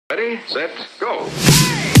Ready, set, go!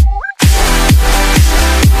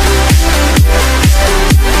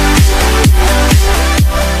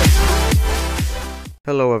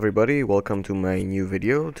 Hello everybody, welcome to my new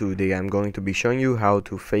video. Today I'm going to be showing you how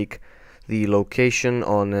to fake the location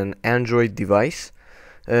on an Android device.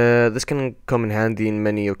 This can come in handy in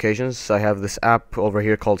many occasions. I have this app over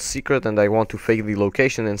here called Secret and I want to fake the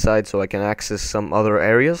location inside so I can access some other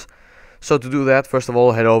areas. So to do that, first of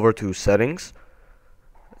all head over to settings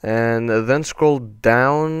and then scroll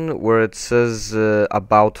down where it says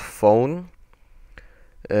about phone.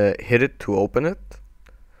 Hit it to open it.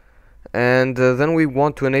 And then we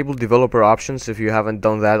want to enable developer options if you haven't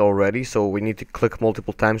done that already, so we need to click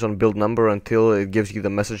multiple times on build number until it gives you the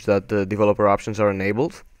message that the developer options are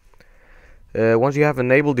enabled. Once you have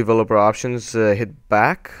enabled developer options, hit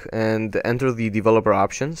back and enter the developer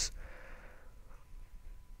options.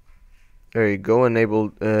 There you go,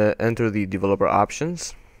 enter the developer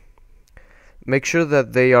options. Make sure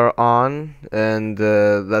that they are on and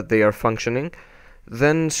that they are functioning.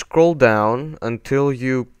 Then scroll down until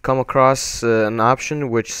you come across an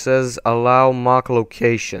option which says allow mock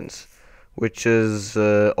locations, which is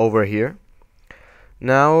over here.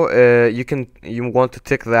 Now you want to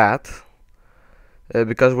tick that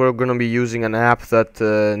because we're going to be using an app that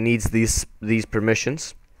needs these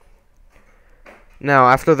permissions. Now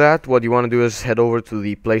after that, what you want to do is head over to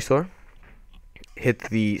the Play Store, hit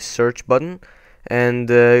the search button and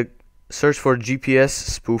search for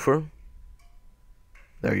GPS spoofer.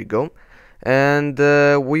 There you go. And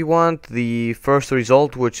we want the first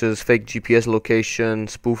result, which is fake GPS location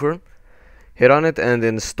spoofer. Hit on it and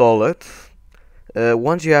install it.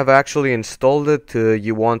 Once you have actually installed it,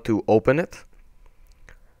 you want to open it.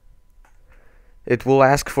 It will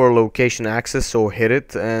ask for location access, so hit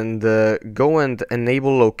it and go and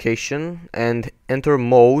enable location and enter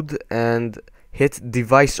mode and hit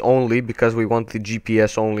device only because we want the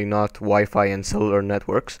GPS only, not Wi-Fi and cellular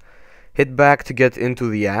networks. Hit back to get into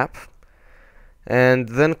the app and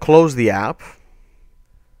then close the app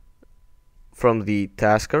from the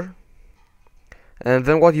tasker, and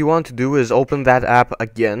then what you want to do is open that app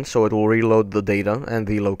again so it will reload the data and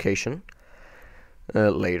the location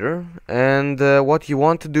later. And what you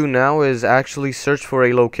want to do now is actually search for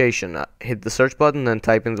a location. Hit the search button and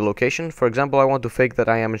type in the location. For example, I want to fake that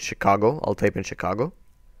I am in Chicago. I'll type in Chicago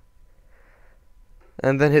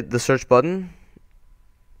and then hit the search button.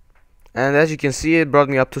 And as you can see, it brought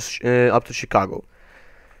me up to Chicago.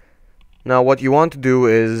 Now what you want to do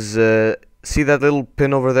is see that little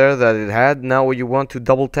pin over there that it had. Now you want to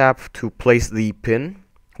double tap to place the pin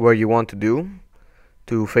where you want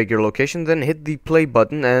to fake your location. Then hit the play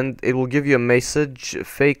button and it will give you a message,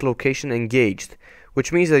 fake location engaged,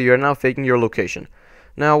 which means that you are now faking your location.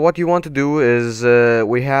 Now what you want to do is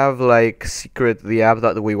we have like Secret, the app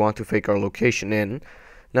that we want to fake our location in.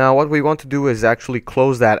 Now what we want to do is actually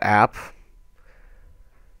close that app.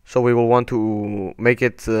 So we will want to make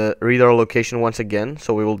it read our location once again,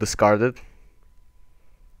 so we will discard it.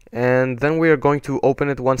 And then we are going to open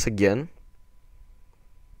it once again.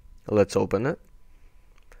 Let's open it.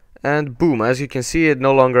 And boom, as you can see, it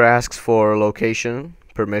no longer asks for location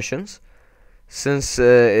permissions since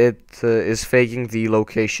it is faking the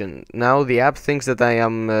location. Now the app thinks that I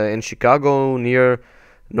am in Chicago near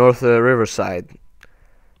North Riverside.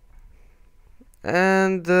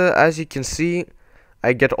 And as you can see,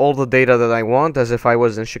 I get all the data that I want as if I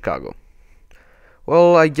was in Chicago.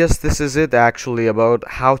 Well, I guess this is it actually about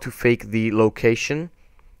how to fake the location.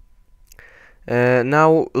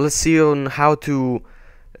 Now let's see on how to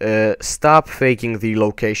stop faking the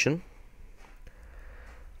location.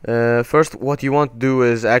 First, what you want to do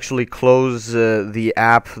is actually close the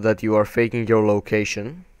app that you are faking your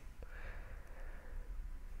location.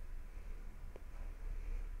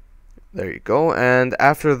 There you go, and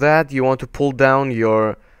after that you want to pull down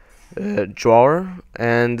your drawer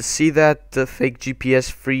and see that fake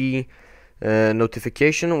GPS free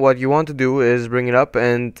notification. What you want to do is bring it up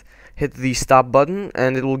and hit the stop button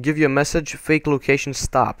and it will give you a message, fake location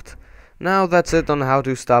stopped. Now that's it on how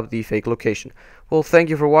to stop the fake location. Well, thank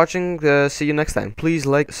you for watching, see you next time. Please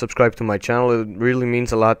like, subscribe to my channel, it really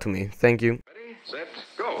means a lot to me. Thank you. Ready, set,